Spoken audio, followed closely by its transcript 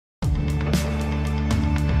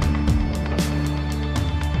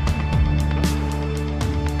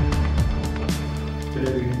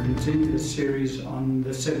into the series on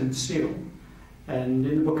the seventh seal. And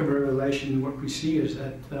in the book of Revelation, what we see is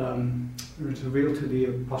that it's revealed to the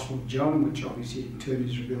Apostle John, which obviously in turn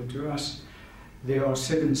is revealed to us. There are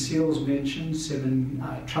 7 seals mentioned,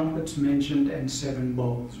 7 trumpets mentioned, and 7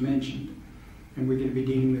 bowls mentioned. And we're going to be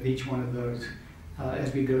dealing with each one of those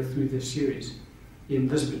as we go through this series. In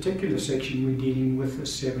this particular section, we're dealing with the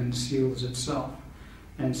 7 seals itself.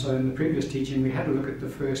 And so in the previous teaching, we had a look at the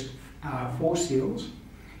first 4 seals.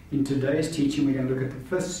 In today's teaching, we're going to look at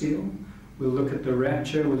the 5th seal. We'll look at the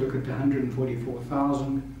rapture, we'll look at the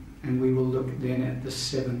 144,000, and we will look then at the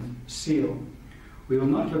 7th seal. We will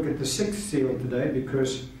not look at the 6th seal today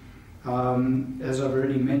because, as I've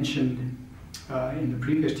already mentioned in the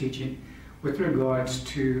previous teaching, with regards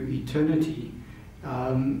to eternity,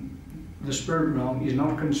 the spirit realm is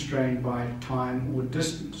not constrained by time or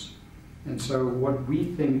distance. And so what we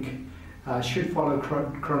think should follow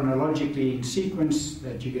chronologically in sequence,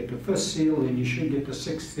 that you get the 1st seal, then you should get the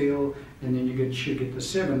 6th seal, and then you should get the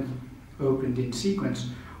 7th opened in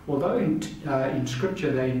sequence. Although in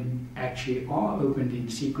Scripture they actually are opened in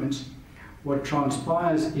sequence, what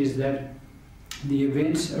transpires is that the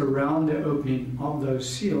events around the opening of those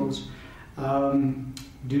seals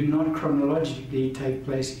do not chronologically take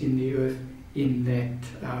place in the earth in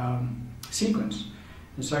that sequence.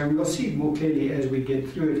 And so we will see it more clearly as we get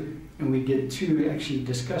through it and we get to actually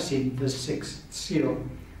discussing the 6th seal.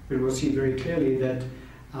 But we'll see very clearly that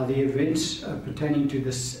the events pertaining to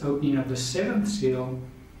this opening of the 7th seal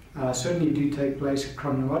certainly do take place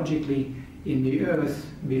chronologically in the earth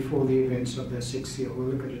before the events of the 6th seal. We'll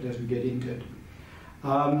look at it as we get into it.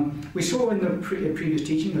 We saw in the previous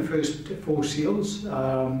teaching the first 4 seals.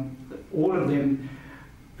 All of them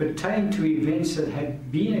pertain to events that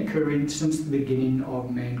had been occurring since the beginning of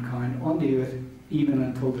mankind on the earth, even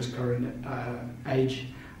until this current age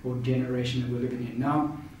or generation that we're living in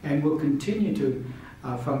now, and will continue to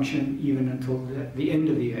function even until the end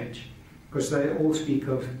of the age, because they all speak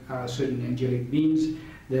of certain angelic beings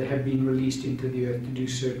that have been released into the earth to do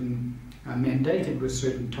certain, mandated with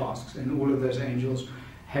certain tasks, and all of those angels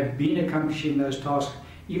have been accomplishing those tasks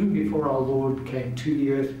even before our Lord came to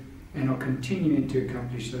the earth, and are continuing to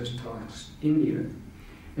accomplish those tasks in the earth.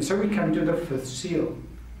 And so we come to the 5th seal.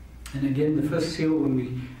 And again, the 5th seal, when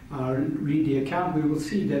we read the account, we will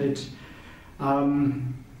see that it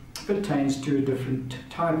pertains to a different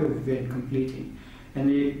type of event completely. And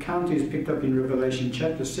the account is picked up in Revelation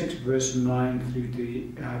chapter 6, verse 9 through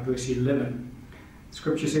to verse 11.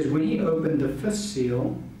 Scripture says, "When he opened the 5th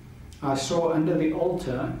seal, I saw under the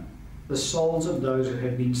altar the souls of those who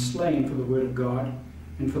had been slain for the word of God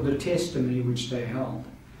and for the testimony which they held.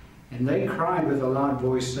 And they cried with a loud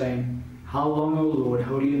voice, saying, How long, O Lord,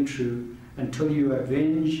 holy and true, until you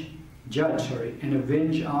judge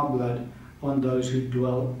our blood on those who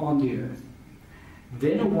dwell on the earth?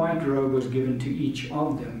 Then a white robe was given to each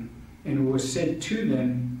of them, and it was said to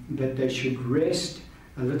them that they should rest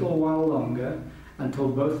a little while longer, until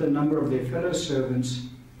both the number of their fellow servants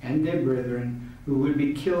and their brethren, who would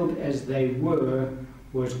be killed as they were,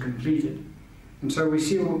 was completed." And so we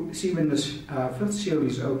see when this 5th seal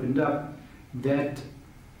is opened up, that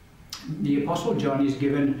the Apostle John is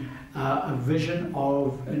given a vision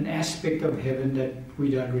of an aspect of heaven that we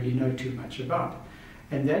don't really know too much about.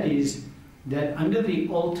 And that is that under the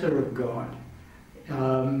altar of God,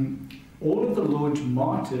 all of the Lord's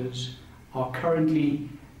martyrs are currently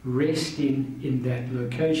resting in that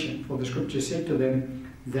location. For the Scripture said to them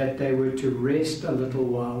that they were to rest a little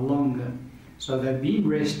while longer. So they've been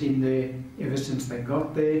resting there ever since they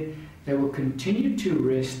got there. They will continue to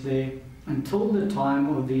rest there until the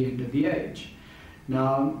time of the end of the age.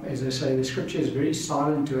 Now, as I say, the Scripture is very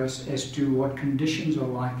silent to us as to what conditions are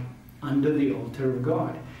like under the altar of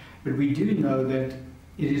God. But we do know that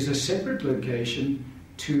it is a separate location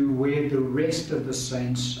to where the rest of the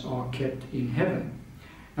saints are kept in heaven.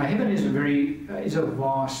 Now, heaven is a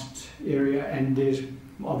vast area, and there's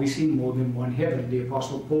obviously more than one heaven. The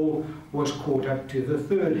Apostle Paul was caught up to the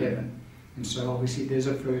 3rd heaven, and so obviously there's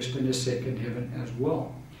a 1st and a 2nd heaven as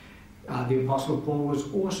well. The Apostle Paul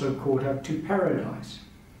was also caught up to paradise.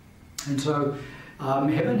 And so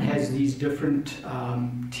heaven has these different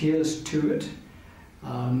tiers to it.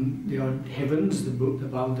 There are heavens, the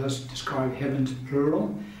Bible does describe heavens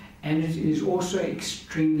plural, and it is also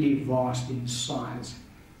extremely vast in size.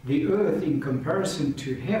 The earth, in comparison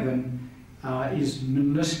to heaven, is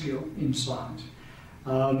minuscule in size.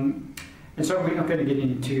 And so we're not going to get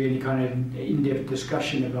into any kind of in-depth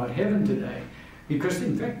discussion about heaven today, because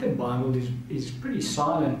in fact the Bible is pretty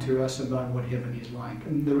silent to us about what heaven is like.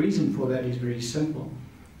 And the reason for that is very simple,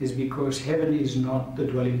 is because heaven is not the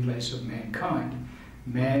dwelling place of mankind.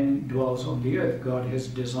 man dwells on the earth. God has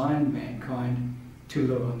designed mankind to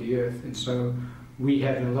live on the earth. And so we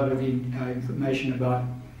have a lot of information about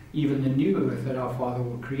even the new earth that our Father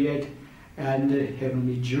will create, and the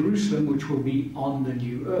heavenly Jerusalem, which will be on the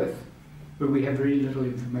new earth. But we have very little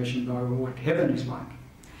information about what heaven is like.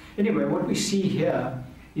 Anyway, what we see here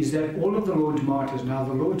is that all of the Lord's martyrs, now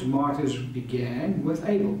the Lord's martyrs began with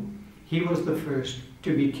Abel. He was the first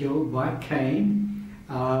to be killed by Cain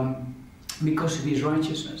because of his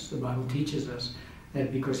righteousness. The Bible teaches us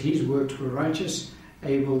that because his works were righteous,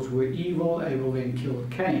 Abel's were evil. Abel then killed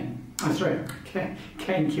Cain.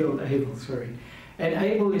 Cain killed Abel, And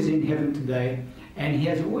Abel is in heaven today, and he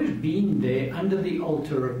has always been there under the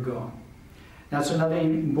altar of God. That's another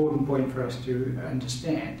important point for us to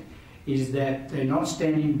understand, is that they're not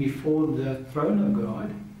standing before the throne of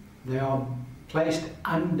God. They are placed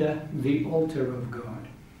under the altar of God.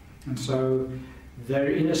 And so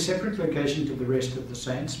they're in a separate location to the rest of the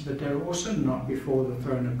saints, but they're also not before the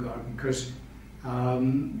throne of God, because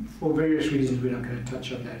for various reasons we're not going to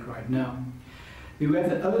touch on that right now.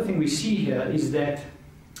 The other thing we see here is that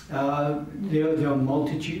there are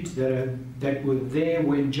multitudes that were there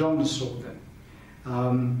when John saw them.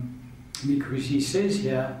 Because he says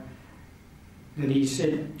here that he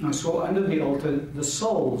said, I saw under the altar the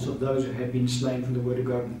souls of those who had been slain for the word of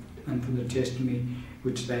God and for the testimony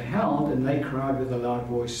which they held, and they cried with a loud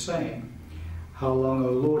voice, saying, How long, O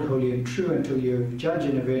Lord, holy and true, until you judge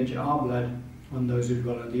and avenge our blood on those who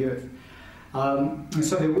dwell on the earth? And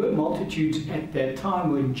so there were multitudes at that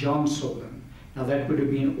time when John saw them. Now that would have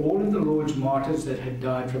been all of the Lord's martyrs that had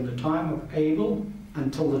died from the time of Abel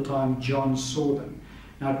until the time John saw them.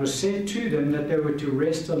 Now it was said to them that they were to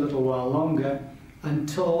rest a little while longer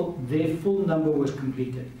until their full number was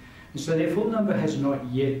completed. And so their full number has not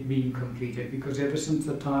yet been completed, because ever since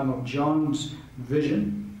the time of John's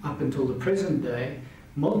vision up until the present day,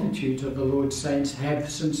 multitudes of the Lord's saints have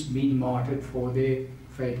since been martyred for their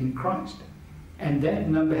faith in Christ. And that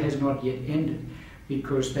number has not yet ended,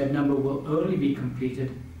 because that number will only be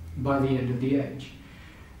completed by the end of the age.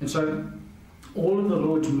 And so all of the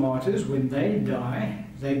Lord's martyrs, when they die,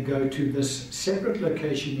 they go to this separate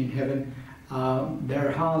location in heaven.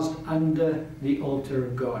 They're housed under the altar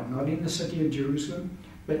of God, not in the city of Jerusalem,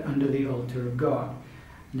 but under the altar of God.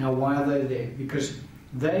 Now, why are they there? Because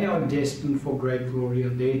they are destined for great glory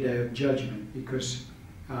on their day of judgment, because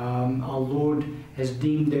our Lord has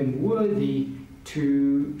deemed them worthy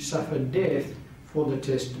to suffer death for the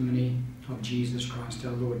testimony of Jesus Christ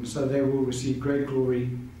our Lord. And so they will receive great glory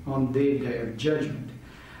on their day of judgment.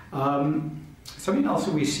 Something else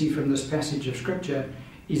that we see from this passage of Scripture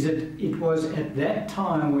is that it was at that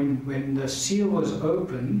time when the seal was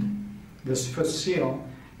opened, this first seal,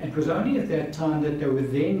 it was only at that time that they were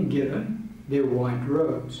then given their white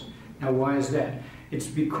robes. Now, why is that? It's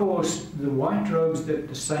because the white robes that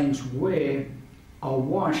the saints wear are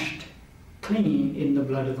washed clean in the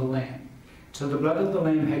blood of the Lamb. So the blood of the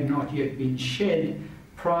Lamb had not yet been shed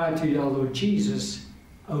prior to our Lord Jesus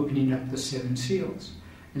opening up the seven seals.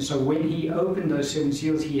 And so when he opened those seven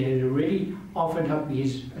seals, he had already offered up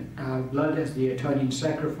his blood as the atoning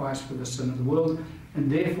sacrifice for the sin of the world, and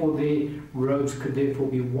therefore their robes could therefore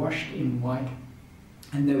be washed in white.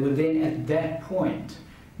 And they were then at that point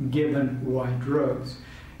given white robes.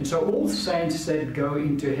 And so all saints that go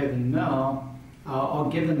into heaven now are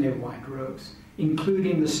given their white robes,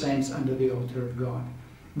 including the saints under the altar of God.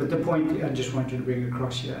 But the point I just want you to bring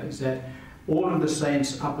across here is that all of the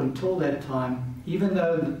saints up until that time, even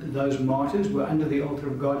though those martyrs were under the altar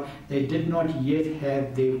of God, they did not yet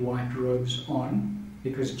have their white robes on,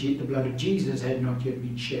 because the blood of Jesus had not yet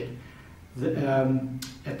been shed.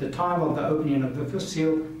 At the time of the opening of the first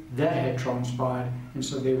seal, that had transpired, and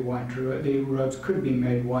so their robes could be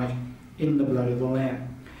made white in the blood of the Lamb.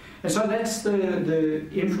 And so that's the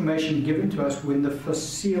information given to us when the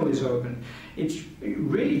first seal is opened. It's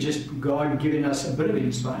really just God giving us a bit of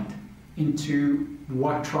insight into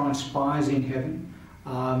what transpires in heaven,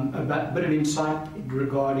 a bit of insight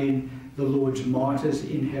regarding the Lord's martyrs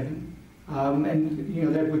in heaven, and you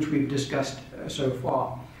know, that which we've discussed so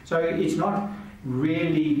far. So it's not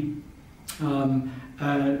really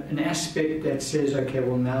an aspect that says, okay,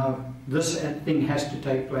 well now this thing has to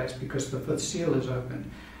take place because the fifth seal is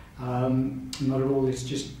opened. Not at all. It's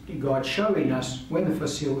just God showing us when the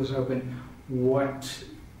first seal is opened what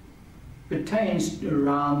pertains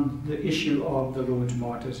around the issue of the Lord's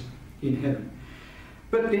martyrs in heaven.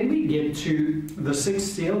 But then we get to the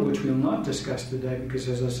sixth seal, which we'll not discuss today, because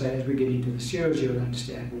as I say, as we get into the series, you'll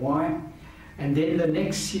understand why. And then the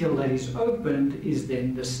next seal that is opened is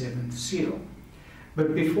then the seventh seal.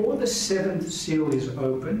 But before the seventh seal is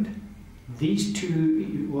opened, these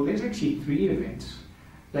two, well, there's actually three events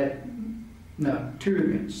two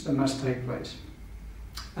events that must take place.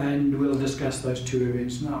 And we'll discuss those two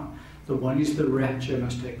events now. The one is the rapture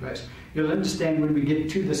must take place. You'll understand when we get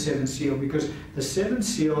to the seventh seal, because the seventh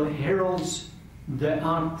seal heralds the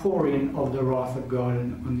outpouring of the wrath of God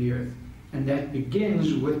on the earth. And that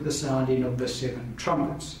begins with the sounding of the seven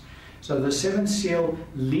trumpets. So the seventh seal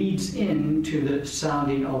leads into the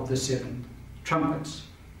sounding of the seven trumpets.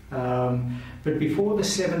 But before the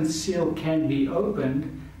seventh seal can be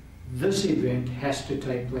opened, this event has to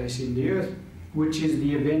take place in the earth, which is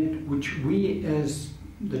the event which we as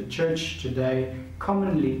the church today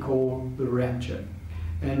commonly call the rapture.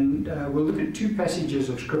 And we'll look at two passages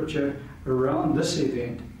of scripture around this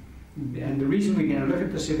event. And the reason we're going to look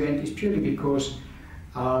at this event is purely because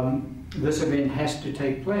this event has to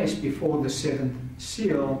take place before the seventh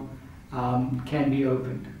seal can be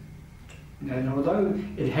opened. And although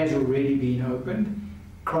it has already been opened,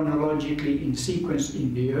 chronologically in sequence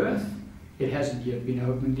in the earth, it hasn't yet been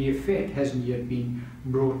opened. The effect hasn't yet been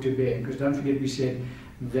brought to bear. Because don't forget we said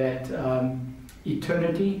that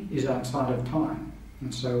eternity is outside of time.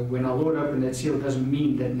 And so when our Lord opened that seal, it doesn't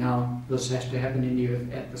mean that now this has to happen in the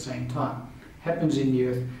earth at the same time. It happens in the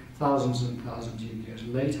earth thousands and thousands of years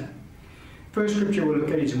later. First scripture we'll look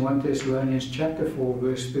at is in 1 Thessalonians chapter 4,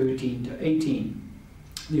 verse 13 to 18.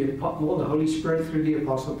 The Holy Spirit through the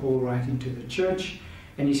Apostle Paul writing to the church,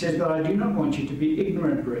 and he says, "But I do not want you to be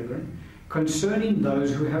ignorant, brethren, concerning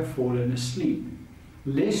those who have fallen asleep,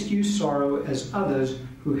 lest you sorrow as others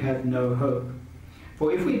who have no hope.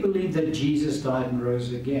 For if we believe that Jesus died and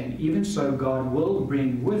rose again, even so God will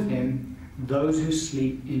bring with him those who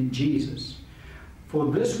sleep in Jesus. For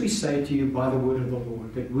this we say to you by the word of the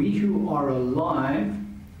Lord, that we who are alive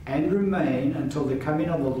and remain until the coming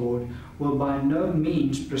of the Lord will by no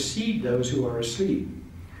means precede those who are asleep.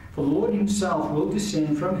 For the Lord himself will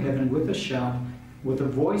descend from heaven with a shout, with the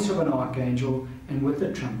voice of an archangel, and with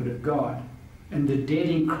the trumpet of God. And the dead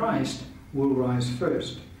in Christ will rise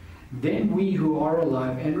first. Then we who are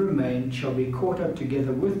alive and remain shall be caught up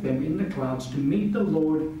together with them in the clouds to meet the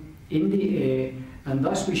Lord in the air, and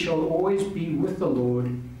thus we shall always be with the Lord.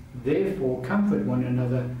 Therefore comfort one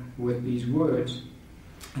another with these words."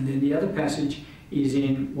 And then the other passage is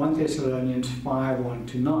in 1 Thessalonians 5,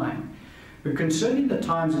 1-9. "But concerning the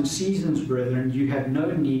times and seasons, brethren, you have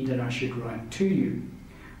no need that I should write to you.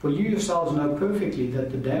 For you yourselves know perfectly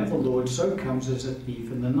that the day of the Lord so comes as a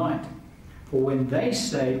thief in the night. For when they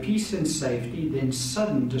say peace and safety, then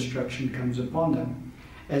sudden destruction comes upon them,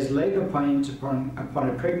 as labor pains upon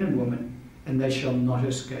a pregnant woman, and they shall not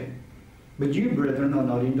escape. But you, brethren, are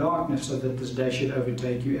not in darkness, so that this day should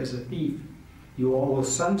overtake you as a thief. You are all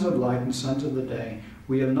sons of light and sons of the day.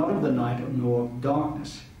 We are not of the night nor of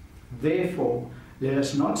darkness. Therefore, let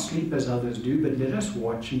us not sleep as others do, but let us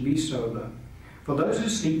watch and be sober. For those who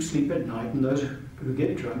sleep, sleep at night, and those who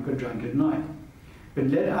get drunk are drunk at night. But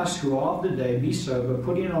let us who are of the day be sober,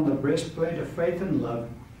 putting on the breastplate of faith and love,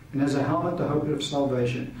 and as a helmet the hope of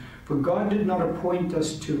salvation. For God did not appoint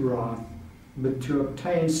us to wrath, but to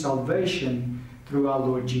obtain salvation through our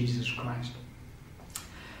Lord Jesus Christ."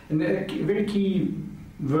 And a very key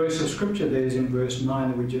verse of scripture there is in verse 9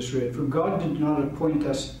 that we just read. "For God did not appoint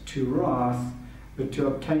us to wrath, but to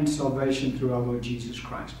obtain salvation through our Lord Jesus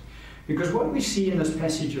Christ." Because what we see in this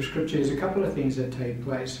passage of scripture is a couple of things that take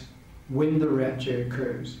place when the rapture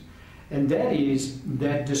occurs. And that is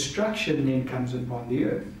that destruction then comes upon the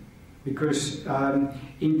earth. Because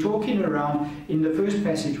in talking around, in the first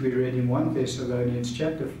passage we read in 1 Thessalonians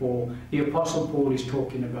chapter 4, the Apostle Paul is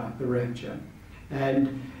talking about the rapture.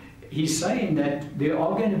 And he's saying that there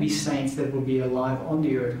are going to be saints that will be alive on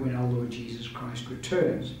the earth when our Lord Jesus Christ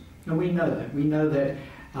returns. And we know that. We know that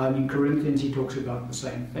in Corinthians he talks about the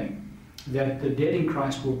same thing. That the dead in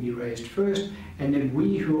Christ will be raised first, and that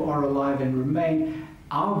we who are alive and remain,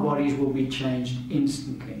 our bodies will be changed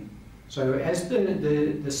instantly. So as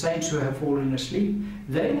the saints who have fallen asleep,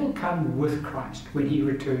 they will come with Christ when he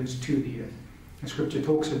returns to the earth. The scripture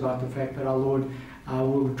talks about the fact that our Lord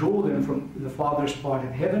will draw them from the farthest part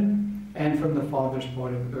of heaven and from the farthest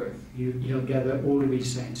part of earth. He'll gather all of his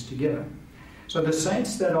saints together. So the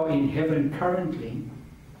saints that are in heaven currently,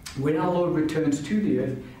 when our Lord returns to the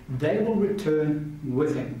earth, they will return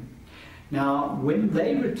with him. Now, when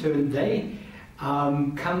they return, they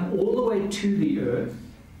come all the way to the earth,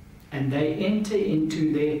 and they enter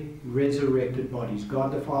into their resurrected bodies.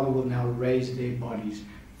 God the Father will now raise their bodies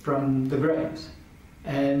from the graves.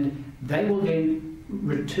 And they will then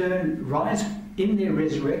rise in their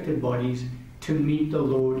resurrected bodies to meet the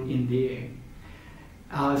Lord in the air.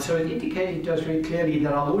 So it does very clearly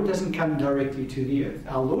that our Lord doesn't come directly to the earth.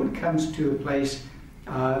 Our Lord comes to a place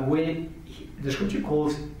where the scripture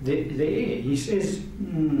calls the air. He says,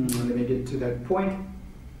 let me get to that point.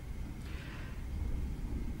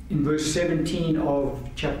 In verse 17 of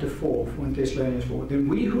chapter 4, 1 Thessalonians 4, then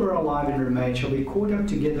we who are alive and remain shall be caught up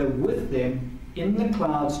together with them in the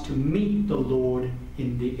clouds to meet the Lord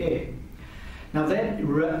in the air. Now that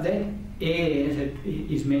air that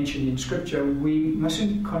is mentioned in Scripture, we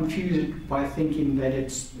mustn't confuse it by thinking that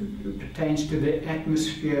it pertains to the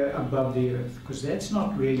atmosphere above the earth, because that's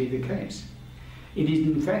not really the case. It is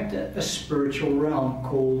in fact a spiritual realm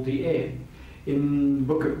called the air. In the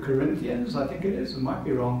book of Corinthians, I think it is, I might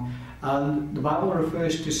be wrong, the Bible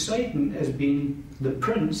refers to Satan as being the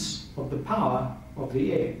prince of the power of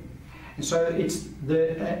the air. And so it's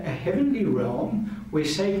a heavenly realm where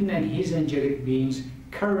Satan and his angelic beings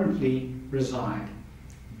currently reside.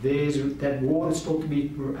 There's that war that's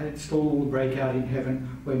still will break out in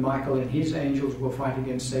heaven, where Michael and his angels will fight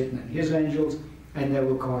against Satan and his angels, and they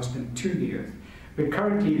will cast them to the earth. But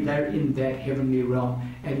currently they're in that heavenly realm,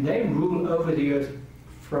 and they rule over the earth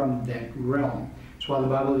from that realm. That's why the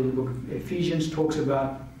Bible in the book of Ephesians talks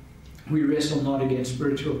about we wrestle not against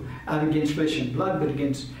against flesh and blood, but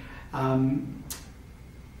against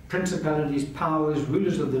principalities, powers,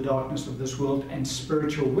 rulers of the darkness of this world, and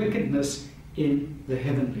spiritual wickedness in the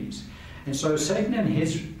heavenlies. And so Satan and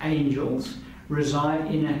his angels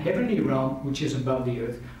reside in a heavenly realm which is above the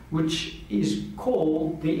earth, which is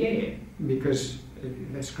called the air, because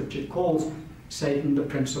the scripture calls Satan the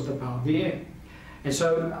prince of the power of the air. And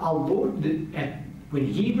so our Lord, when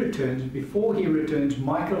he returns, before he returns,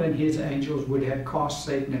 Michael and his angels would have cast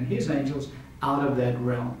Satan and his angels out of that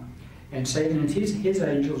realm. And Satan and his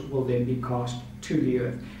angels will then be cast to the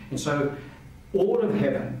earth. And so all of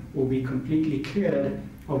heaven will be completely cleared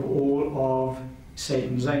of all of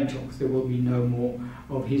Satan's angels. There will be no more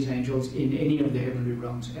of his angels in any of the heavenly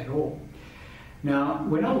realms at all. Now,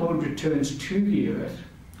 when our Lord returns to the earth,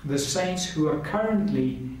 the saints who are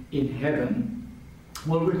currently in heaven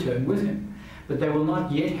will return with him, but they will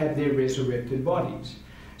not yet have their resurrected bodies.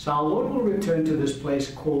 So our Lord will return to this place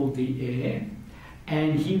called the air,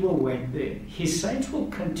 and he will wait there. His saints will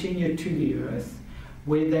continue to the earth,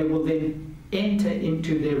 where they will then enter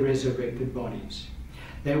into their resurrected bodies.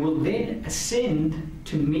 They will then ascend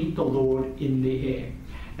to meet the Lord in the air.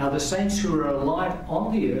 Now, the saints who are alive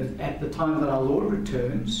on the earth at the time that our Lord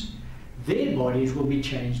returns, their bodies will be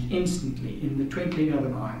changed instantly, in the twinkling of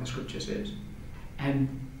an eye, the scripture says. And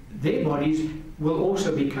their bodies will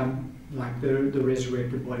also become like the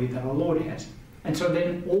resurrected body that our Lord has. And so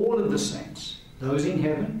then all of the saints, those in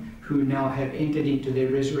heaven who now have entered into their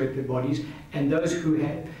resurrected bodies, and those who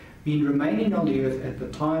have been remaining on the earth at the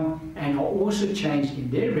time and are also changed in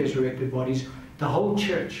their resurrected bodies, the whole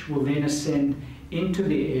church will then ascend into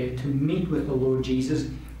the air to meet with the Lord Jesus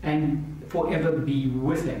and forever be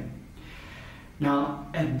with him. Now,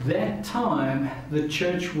 at that time, the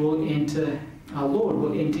church will enter, our Lord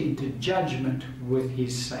will enter into judgment with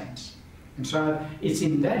his saints. And so it's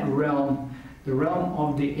in that realm, the realm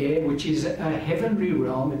of the air, which is a heavenly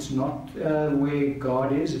realm. It's not where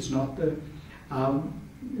God is. It's not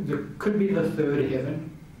could be the third heaven.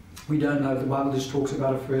 We don't know. The Bible just talks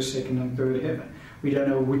about a first, second, and third heaven. We don't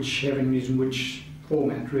know which heaven is in which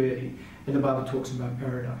format, really. And the Bible talks about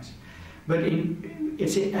paradise. But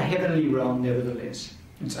it's a heavenly realm, nevertheless.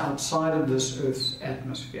 It's outside of this earth's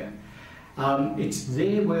atmosphere. It's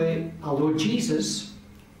there where our Lord Jesus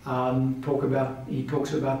talks about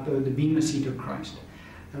the bema seat of Christ,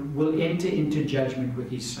 will enter into judgment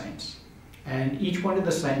with his saints. And each one of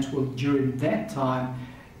the saints will, during that time,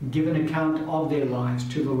 give an account of their lives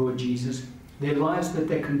to the Lord Jesus, their lives that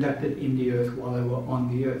they conducted in the earth while they were on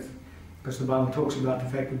the earth. Because the Bible talks about the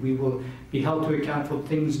fact that we will be held to account for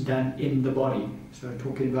things done in the body. So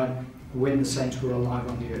talking about when the saints were alive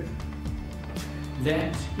on the earth.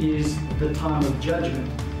 That is the time of judgment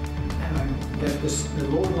that the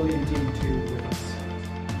Lord will enter into with us.